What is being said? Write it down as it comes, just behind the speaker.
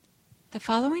The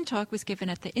following talk was given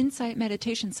at the Insight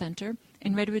Meditation Center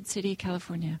in Redwood City,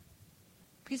 California.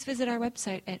 Please visit our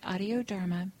website at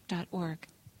audiodharma.org.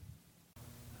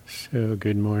 So,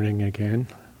 good morning again.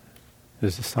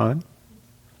 Is this on?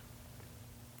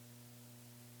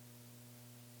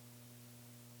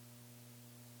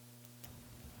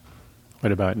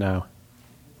 What about now?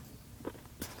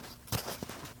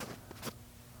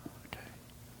 Okay.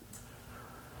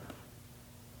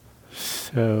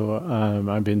 So,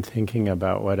 I've been thinking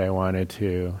about what I wanted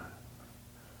to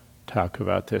talk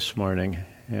about this morning,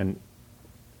 and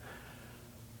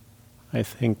I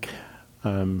think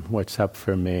what's up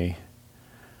for me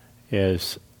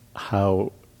is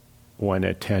how one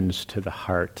attends to the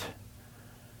heart,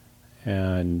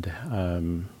 and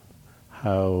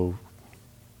how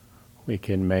we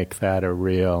can make that a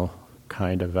real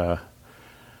kind of a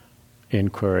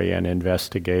inquiry and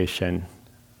investigation,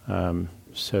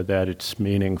 so that it's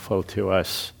meaningful to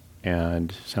us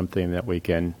and something that we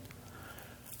can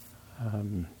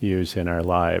use in our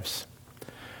lives.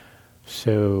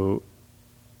 So,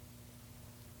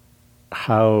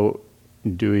 how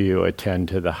do you attend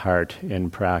to the heart in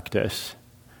practice?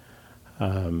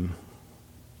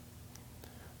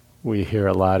 We hear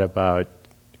a lot about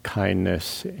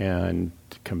kindness and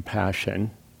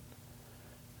compassion,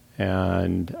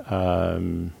 and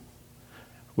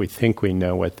we think we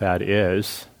know what that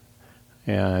is,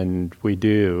 and we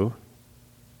do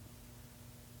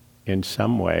in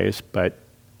some ways, but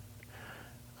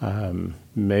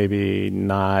maybe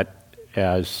not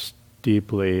as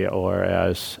deeply or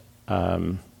as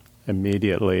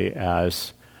immediately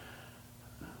as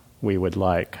we would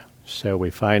like. So we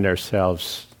find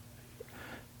ourselves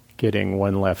getting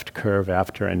one left curve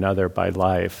after another by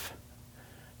life,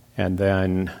 and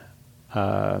then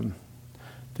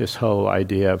this whole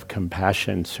idea of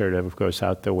compassion sort of goes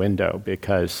out the window,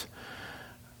 because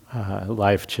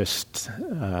life just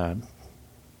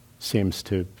seems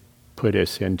to put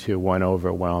us into one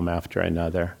overwhelm after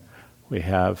another. We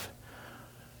have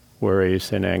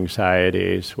worries and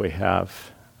anxieties, we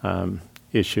have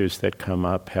issues that come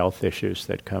up, health issues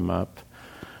that come up.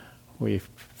 We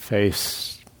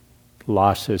face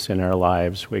losses in our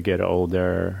lives. We get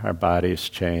older, our bodies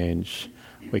change,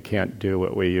 we can't do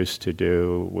what we used to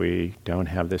do, we don't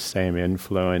have the same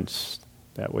influence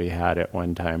that we had at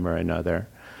one time or another.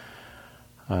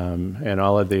 And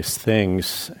all of these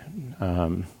things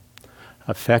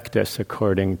affect us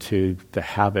according to the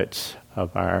habits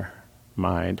of our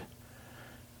mind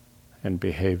and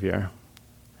behavior.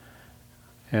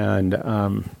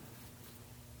 And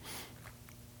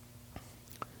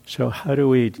so how do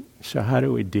we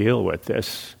deal with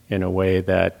this in a way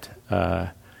that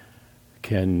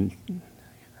can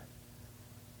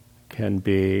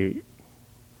be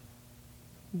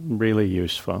really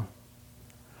useful?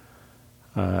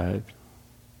 And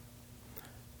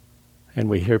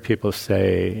we hear people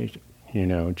say,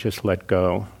 just let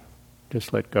go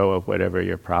of whatever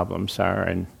your problems are,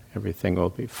 and everything will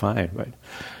be fine. But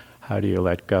how do you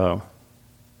let go?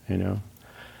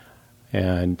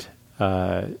 And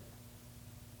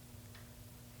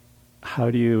how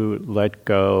do you let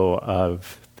go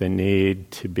of the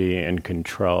need to be in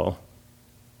control?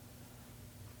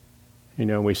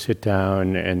 We sit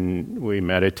down and we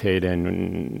meditate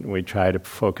and we try to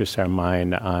focus our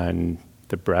mind on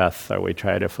the breath, or we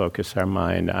try to focus our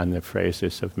mind on the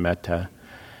phrases of metta.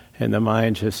 And the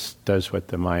mind just does what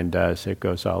the mind does. It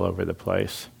goes all over the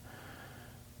place.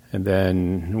 And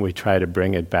then we try to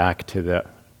bring it back to the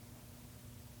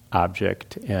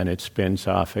object, and it spins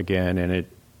off again, and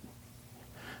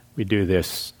we do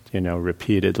this,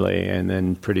 repeatedly, and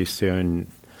then pretty soon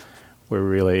we're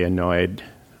really annoyed,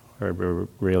 or we're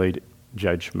really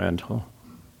judgmental.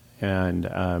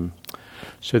 And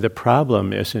so the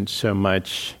problem isn't so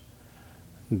much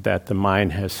that the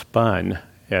mind has spun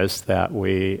as that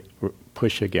we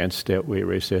push against it, we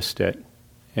resist it.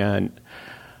 And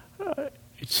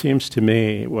it seems to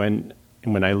me when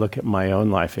I look at my own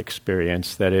life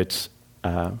experience that it's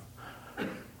a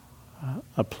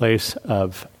place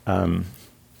of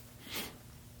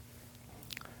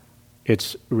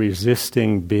it's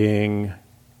resisting being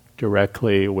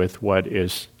directly with what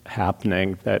is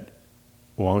happening that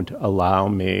won't allow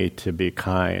me to be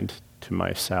kind to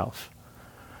myself.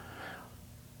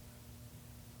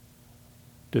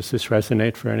 Does this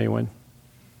resonate for anyone?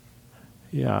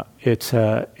 Yeah, it's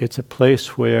a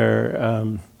place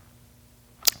where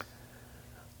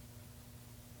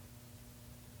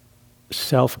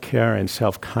self-care and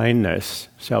self-kindness,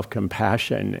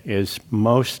 self-compassion is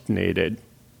most needed.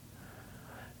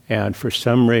 And for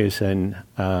some reason,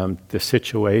 the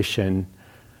situation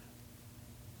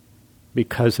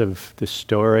because of the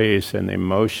stories and the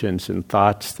emotions and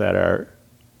thoughts that are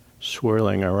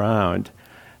swirling around,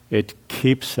 it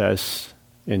keeps us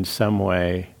in some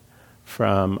way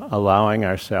from allowing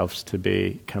ourselves to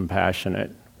be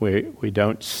compassionate. We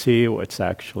don't see what's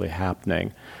actually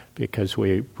happening because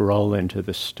we roll into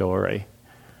the story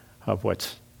of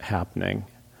what's happening.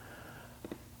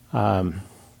 And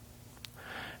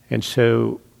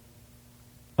so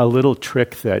a little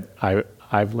trick that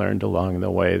I've learned along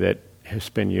the way that has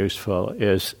been useful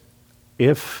is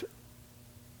if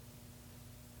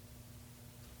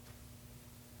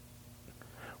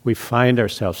we find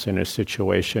ourselves in a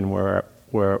situation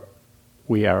where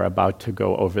we are about to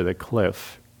go over the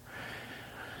cliff,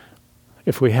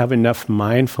 if we have enough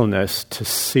mindfulness to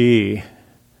see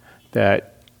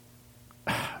that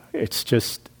it's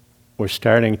just, we're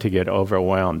starting to get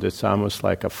overwhelmed. It's almost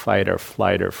like a fight or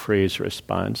flight or freeze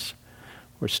response.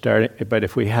 But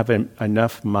if we have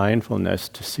enough mindfulness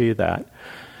to see that,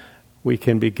 we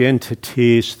can begin to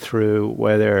tease through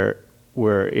whether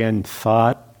we're in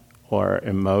thought or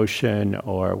emotion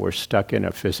or we're stuck in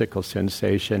a physical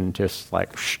sensation, just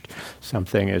like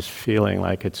something is feeling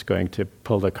like it's going to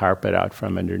pull the carpet out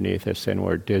from underneath us and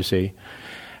we're dizzy.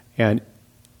 And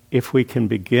if we can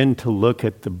begin to look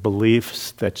at the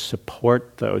beliefs that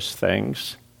support those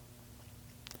things,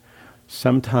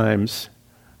 sometimes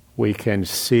we can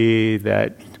see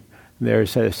that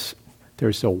there's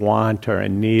a want or a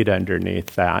need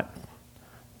underneath that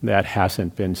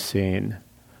hasn't been seen.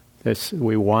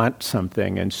 We want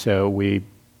something, and so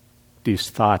these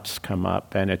thoughts come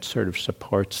up, and it sort of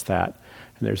supports that.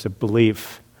 And there's a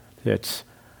belief that's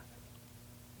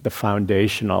the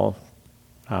foundational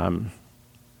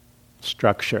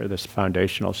structure, this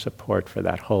foundational support for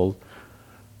that whole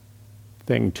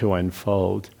thing to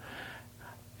unfold.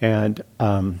 And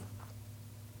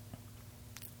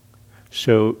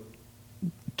so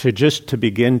to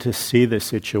begin to see the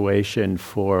situation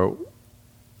for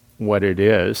what it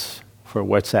is, for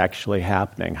what's actually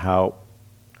happening, how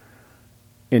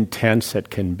intense it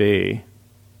can be,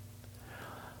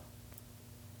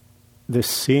 this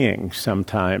seeing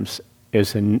sometimes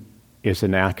is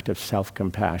an act of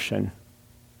self-compassion.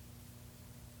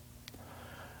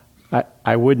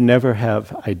 I would never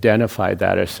have identified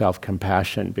that as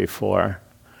self-compassion before,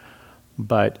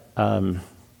 but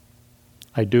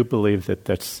I do believe that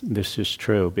this is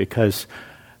true, because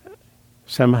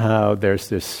somehow there's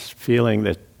this feeling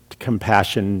that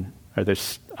compassion, or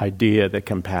this idea that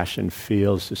compassion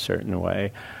feels a certain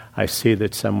way. I see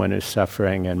that someone is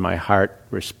suffering and my heart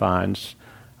responds.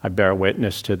 I bear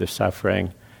witness to the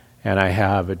suffering, and I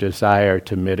have a desire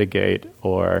to mitigate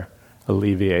or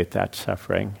alleviate that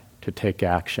suffering, to take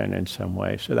action in some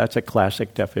way. So that's a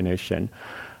classic definition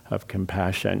of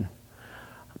compassion.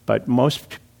 But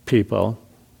most people,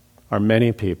 or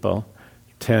many people,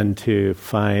 tend to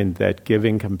find that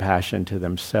giving compassion to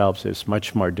themselves is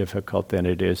much more difficult than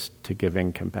it is to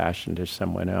giving compassion to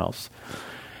someone else.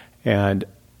 And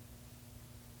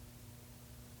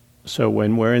so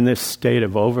when we're in this state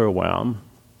of overwhelm,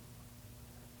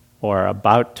 or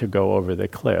about to go over the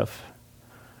cliff,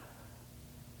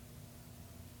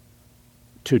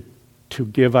 to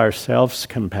give ourselves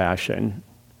compassion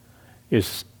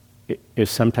is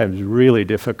sometimes really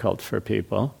difficult for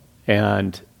people.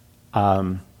 And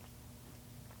how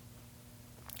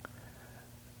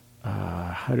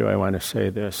do I want to say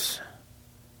this?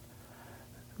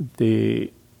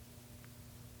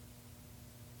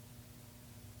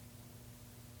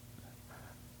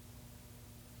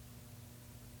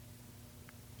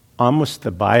 Almost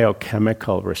the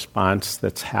biochemical response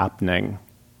that's happening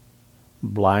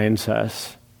blinds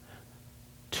us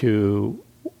to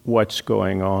what's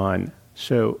going on.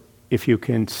 So if you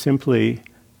can simply,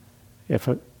 if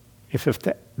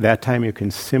that time you can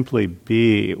simply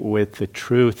be with the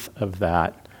truth of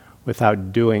that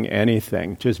without doing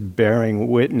anything, just bearing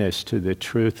witness to the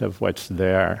truth of what's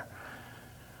there,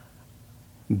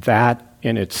 that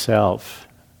in itself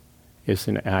is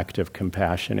an act of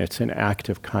compassion. It's an act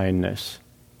of kindness,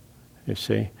 you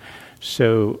see.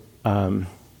 So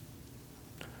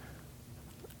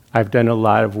I've done a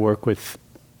lot of work with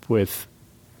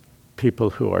people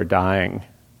who are dying,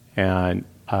 and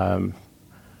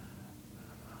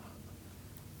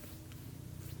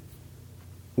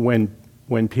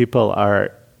when people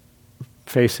are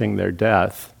facing their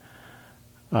death,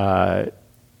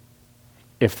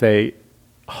 if they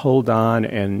hold on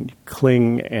and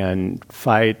cling and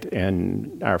fight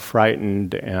and are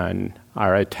frightened and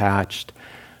are attached,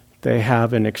 they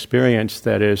have an experience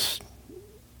that is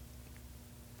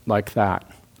like that.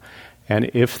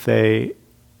 And if they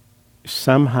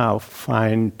somehow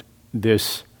find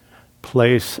this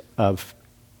place of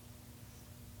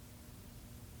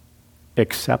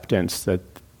acceptance that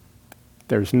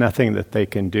there's nothing that they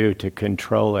can do to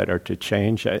control it or to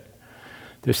change it.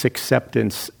 This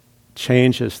acceptance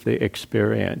changes the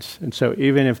experience. And so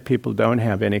even if people don't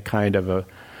have any kind of a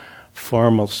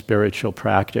formal spiritual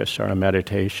practice or a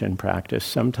meditation practice,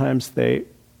 sometimes they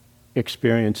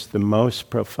experience the most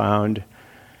profound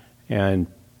and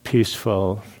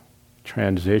peaceful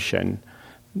transition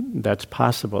that's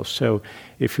possible. So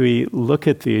if we look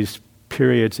at these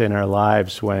periods in our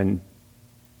lives when,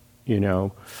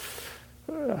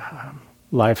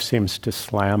 life seems to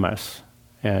slam us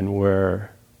and we're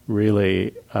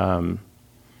really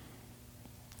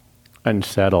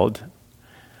unsettled,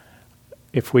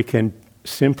 if we can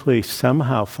simply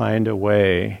somehow find a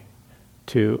way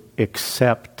to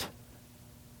accept,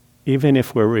 even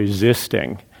if we're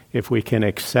resisting, if we can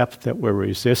accept that we're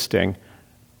resisting,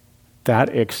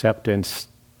 that acceptance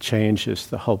changes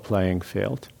the whole playing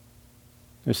field.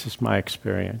 This is my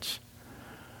experience.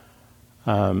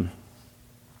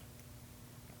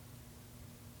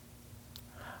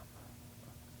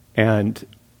 And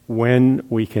when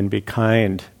we can be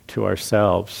kind to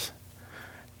ourselves,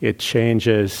 it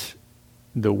changes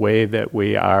the way that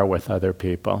we are with other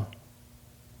people.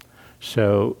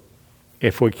 So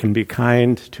if we can be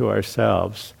kind to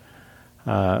ourselves,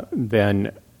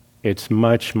 then it's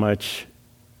much, much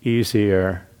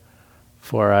easier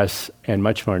for us and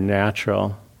much more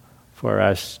natural for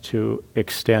us to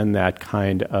extend that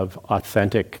kind of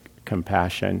authentic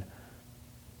compassion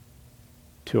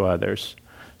to others.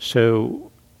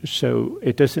 So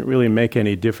it doesn't really make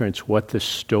any difference what the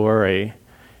story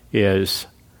is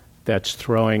that's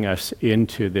throwing us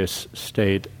into this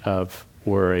state of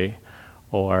worry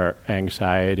or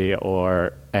anxiety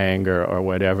or anger or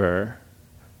whatever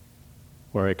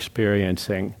we're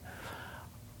experiencing.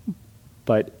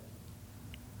 But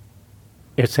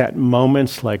it's at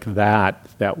moments like that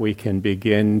that we can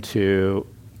begin to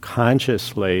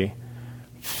consciously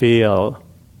feel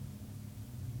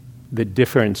the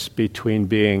difference between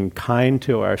being kind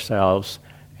to ourselves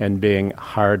and being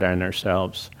hard on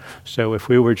ourselves. So if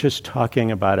we were just talking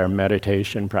about our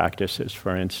meditation practices,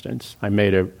 for instance, I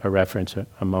made a reference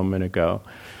a moment ago.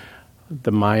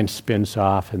 The mind spins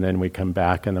off and then we come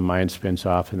back, and the mind spins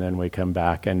off and then we come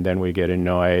back, and then we get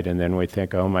annoyed, and then we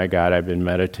think, oh my God, I've been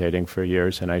meditating for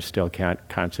years and I still can't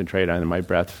concentrate on my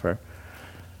breath for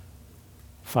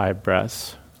 5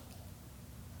 breaths.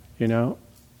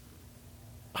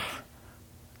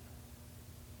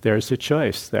 There's a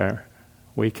choice there.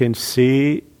 We can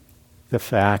see the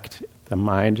fact the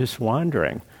mind is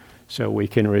wandering. So we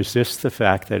can resist the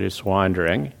fact that it's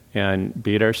wandering and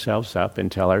beat ourselves up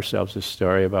and tell ourselves a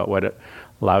story about what a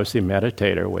lousy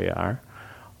meditator we are.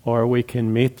 Or we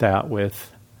can meet that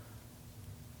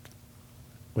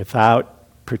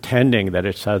without pretending that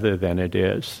it's other than it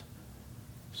is.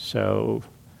 So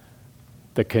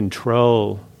the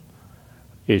control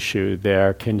issue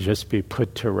there can just be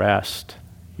put to rest.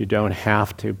 You don't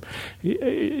have to.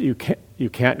 You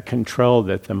can't control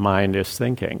that the mind is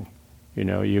thinking.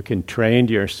 You can train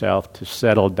yourself to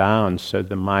settle down so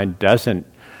the mind doesn't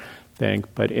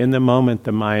think, but in the moment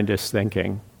the mind is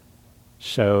thinking.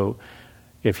 So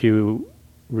if you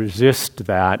resist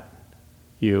that,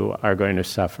 you are going to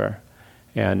suffer.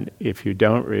 And if you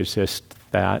don't resist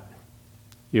that,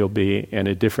 you'll be in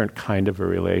a different kind of a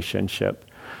relationship.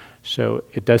 So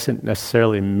it doesn't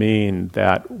necessarily mean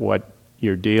that what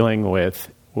you're dealing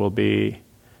with will be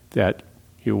that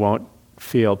you won't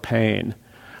feel pain,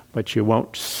 but you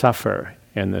won't suffer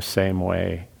in the same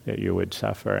way that you would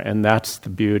suffer. And that's the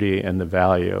beauty and the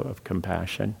value of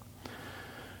compassion.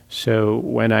 So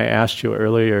when I asked you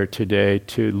earlier today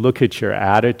to look at your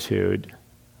attitude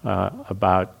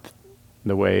about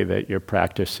the way that you're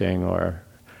practicing, or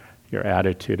your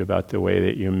attitude about the way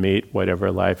that you meet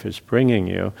whatever life is bringing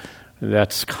you,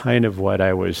 that's kind of what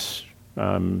I was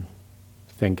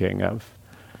thinking of.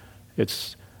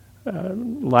 It's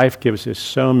life gives us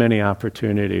so many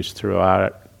opportunities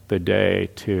throughout the day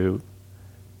to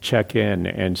check in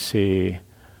and see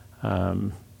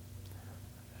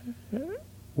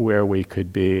where we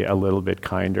could be a little bit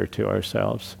kinder to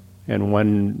ourselves. And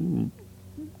one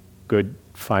good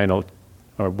final,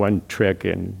 or one trick,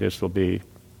 and this will be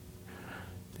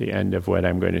the end of what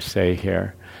I'm going to say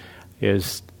here,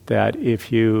 is that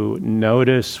if you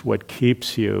notice what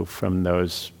keeps you from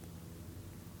those,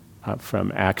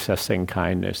 from accessing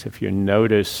kindness, if you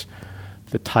notice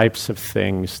the types of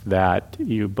things that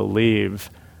you believe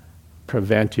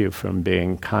prevent you from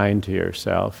being kind to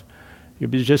yourself, you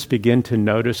just begin to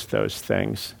notice those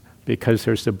things because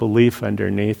there's a belief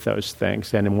underneath those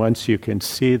things. And once you can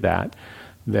see that,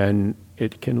 then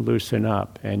it can loosen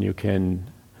up, and you can,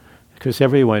 because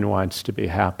everyone wants to be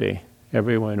happy.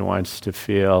 Everyone wants to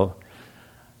feel,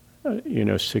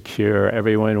 secure.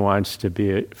 Everyone wants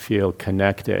to feel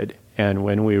connected. And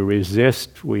when we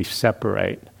resist, we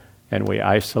separate and we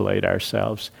isolate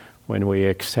ourselves. When we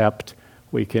accept,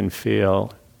 we can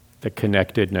feel the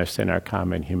connectedness in our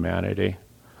common humanity.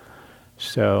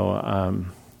 So,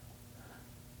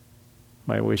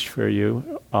 my wish for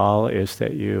you all is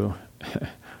that you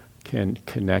can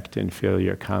connect and feel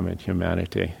your common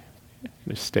humanity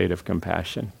in a state of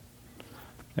compassion.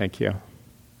 Thank you.